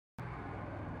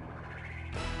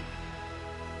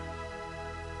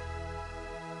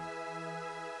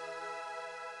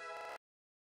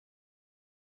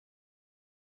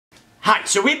Hi,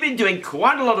 so we've been doing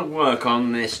quite a lot of work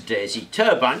on this Daisy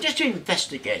turbine just to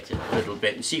investigate it a little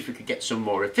bit and see if we could get some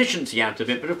more efficiency out of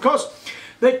it. But of course,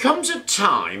 there comes a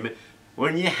time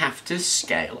when you have to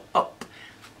scale up.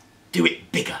 Do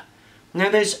it bigger.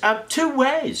 Now there's two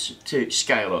ways to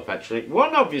scale up actually.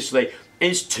 One obviously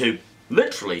is to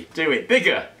literally do it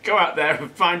bigger. Go out there and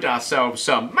find ourselves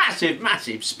some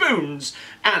massive spoons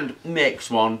and make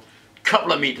one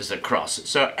couple of meters across.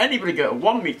 So anybody got a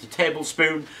 1 meter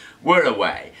tablespoon, we're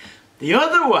away. The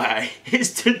other way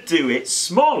is to do it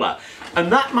smaller,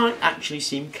 and that might actually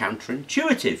seem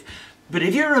counterintuitive. But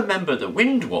if you remember the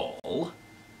wind wall,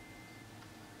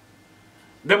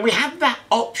 then we have that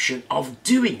option of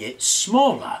doing it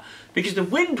smaller, because the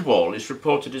wind wall is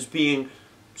reported as being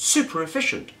super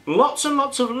efficient. Lots and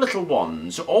lots of little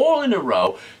ones all in a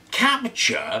row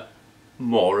capture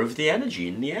more of the energy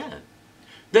in the air.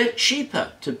 They're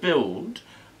cheaper to build,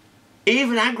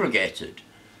 even aggregated.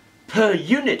 Per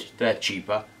unit they're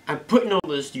cheaper, and putting all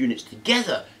those units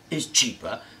together is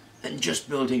cheaper than just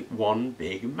building one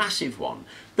big massive one.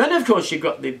 Then of course you've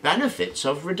got the benefits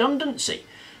of redundancy.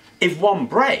 If one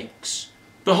breaks,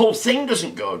 the whole thing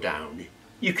doesn't go down.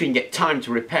 You can get time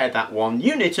to repair that one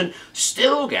unit and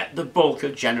still get the bulk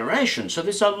of generation. So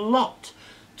there's a lot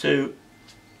to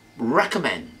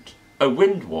recommend a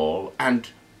wind wall and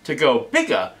to go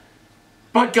bigger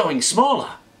by going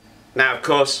smaller. Now of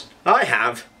course I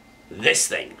have this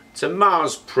thing. It's a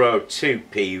Mars Pro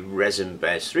 2P resin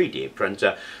based 3D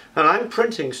printer, and I'm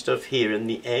printing stuff here in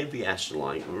the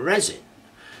ABS-like resin.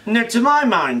 Now to my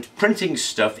mind, printing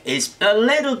stuff is a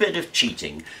little bit of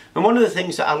cheating, and one of the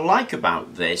things that I like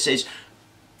about this is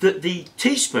that the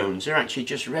teaspoons are actually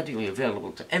just readily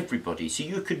available to everybody, so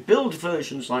you could build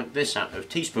versions like this out of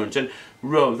teaspoons and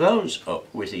row those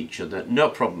up with each other, no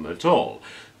problem at all.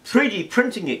 3D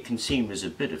printing it can seem as a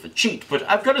bit of a cheat, but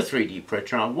I've got a 3D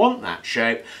printer, I want that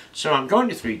shape, so I'm going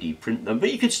to 3D print them,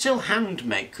 but you could still hand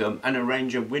make them and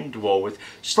arrange a wind wall with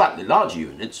slightly larger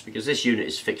units, because this unit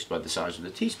is fixed by the size of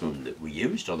the teaspoon that we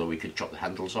used, although we could chop the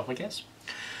handles off, I guess.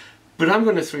 But I'm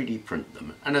going to 3D print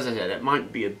them, and as I said, it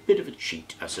might be a bit of a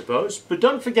cheat, I suppose. But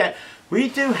don't forget, we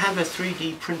do have a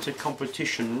 3D printer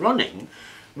competition running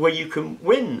where you can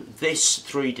win this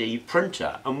 3D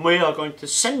printer, and we are going to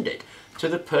send it to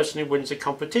the person who wins the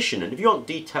competition. And if you want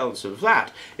details of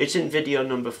that, it's in video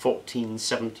number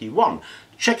 1471.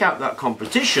 Check out that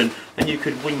competition, and you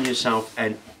could win yourself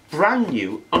a brand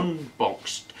new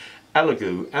unboxed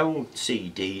Elegoo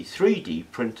LCD 3D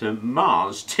printer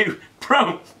Mars 2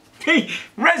 Pro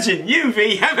Resin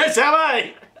UV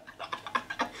MSLA.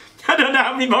 I don't know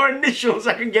how many more initials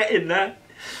I can get in there.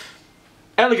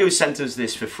 Elegoo sent us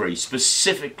this for free,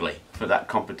 specifically for that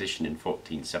competition in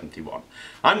 1471.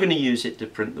 I'm going to use it to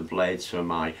print the blades for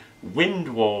my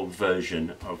wind wall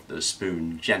version of the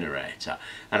spoon generator.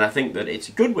 And I think that it's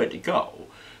a good way to go.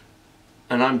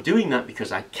 And I'm doing that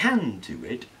because I can do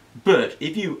it. But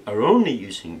if you are only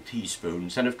using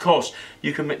teaspoons, then of course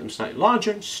you can make them slightly larger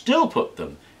and still put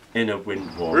them in a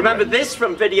wind wall. Remember this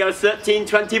from video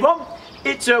 1321?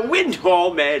 It's a wind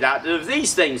wall made out of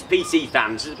these things, PC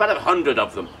fans. There's about 100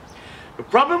 of them. The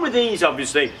problem with these,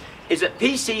 obviously, is that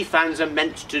PC fans are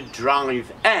meant to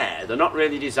drive air. They're not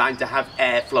really designed to have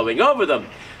air flowing over them.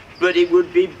 But it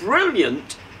would be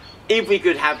brilliant if we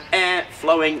could have air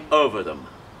flowing over them.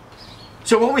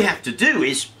 So what we have to do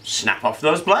is snap off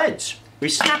those blades. We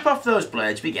snap off those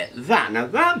blades, we get that. Now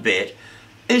that bit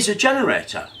is a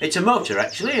generator. It's a motor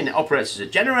actually, and it operates as a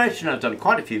generator, and I've done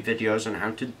quite a few videos on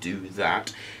how to do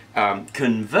that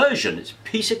conversion. It's a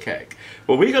piece of cake.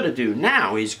 What we've got to do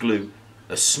now is glue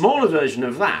a smaller version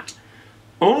of that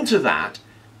onto that,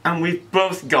 and we've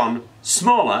both gone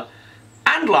smaller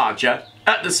and larger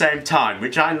at the same time,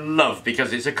 which I love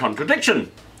because it's a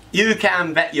contradiction. You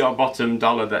can bet your bottom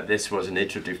dollar that this was an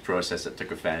iterative process that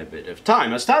took a fair bit of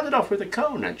time. I started off with a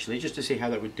cone actually, just to see how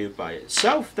that would do by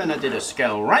itself. Then I did a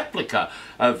scale replica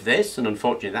of this, and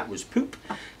unfortunately that was poop.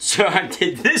 So I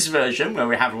did this version where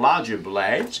we have larger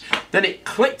blades. Then it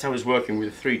clicked I was working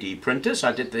with a 3D printer, so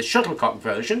I did the shuttlecock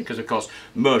version, because of course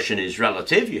motion is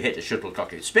relative. You hit a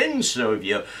shuttlecock, it spins, so if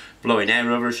you're blowing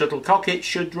air over a shuttlecock, it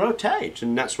should rotate,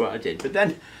 and that's what I did. But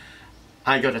then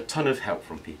I got a ton of help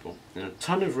from people, and a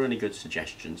ton of really good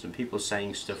suggestions, and people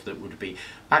saying stuff that would be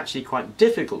actually quite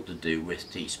difficult to do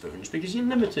with teaspoons because you're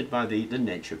limited by the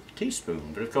nature of the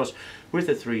teaspoon. But of course, with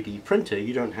a 3D printer,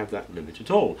 you don't have that limit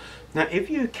at all. Now, if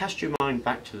you cast your mind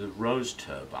back to the Rose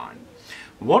turbine,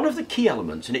 one of the key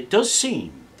elements, and it does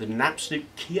seem that an absolute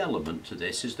key element to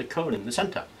this is the cone in the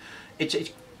centre. It's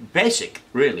basic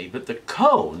really, but the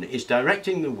cone is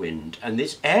directing the wind, and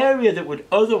this area that would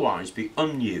otherwise be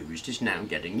unused is now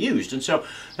getting used. And so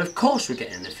of course we're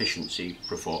getting an efficiency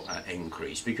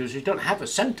increase because we don't have a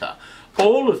centre.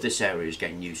 All of this area is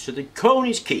getting used, so the cone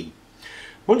is key.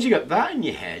 Once you've got that in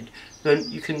your head, then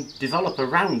you can develop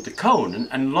around the cone,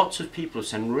 and lots of people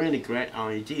send really great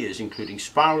ideas, including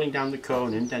spiralling down the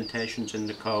cone, indentations in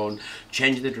the cone,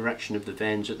 changing the direction of the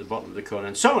veins at the bottom of the cone,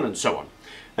 and so on and so on.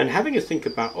 And having a think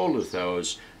about all of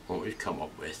those, what we've come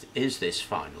up with is this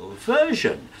final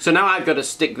version. So now I've got to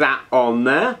stick that on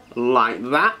there, like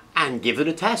that, and give it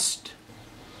a test.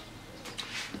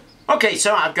 Okay,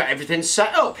 so I've got everything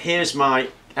set up. Here's my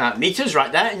meters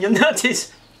right there, and you'll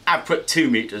notice I've put 2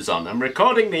 meters on. I'm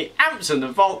recording the amps and the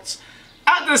volts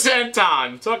at the same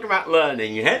time. Talk about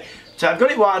learning, yeah? So I've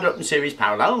got it wired up in series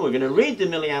parallel, and we're going to read the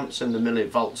milliamps and the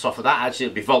millivolts off of that. Actually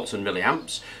it'll be volts and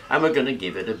milliamps, and we're going to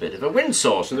give it a bit of a wind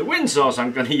source. And the wind source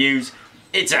I'm going to use,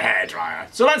 it's a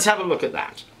hairdryer. So let's have a look at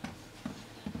that.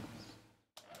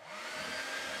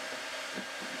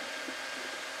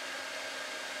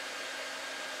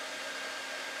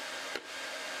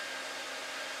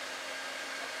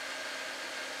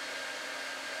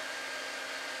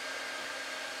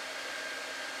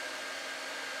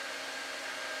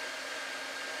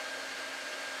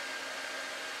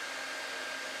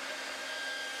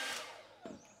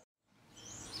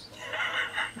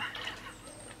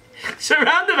 So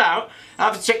roundabout, I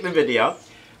have to check the video,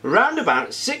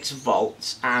 roundabout 6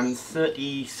 volts and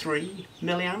 33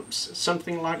 milliamps,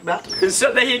 something like that.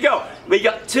 So there you go, we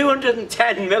got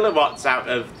 210 milliwatts out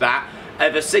of that,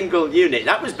 of a single unit.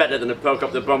 That was better than a poke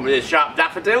up the bum with a sharp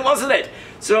daffodil, wasn't it?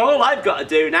 So all I've got to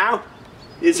do now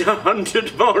is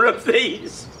 100 more of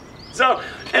these. So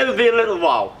it'll be a little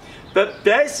while. But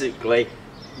basically,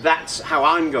 that's how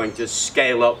I'm going to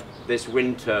scale up this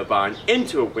wind turbine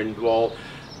into a wind wall,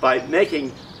 by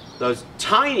making those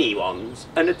tiny ones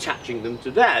and attaching them to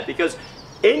there. Because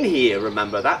in here,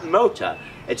 remember, that motor,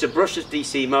 it's a brushless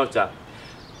DC motor.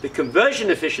 The conversion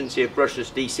efficiency of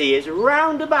brushless DC is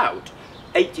around about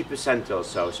 80% or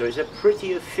so. So it's a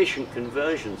pretty efficient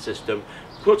conversion system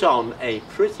put on a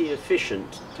pretty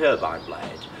efficient turbine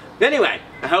blade. Anyway,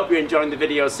 I hope you're enjoying the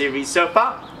video series so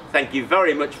far. Thank you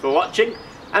very much for watching,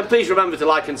 and please remember to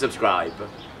like and subscribe.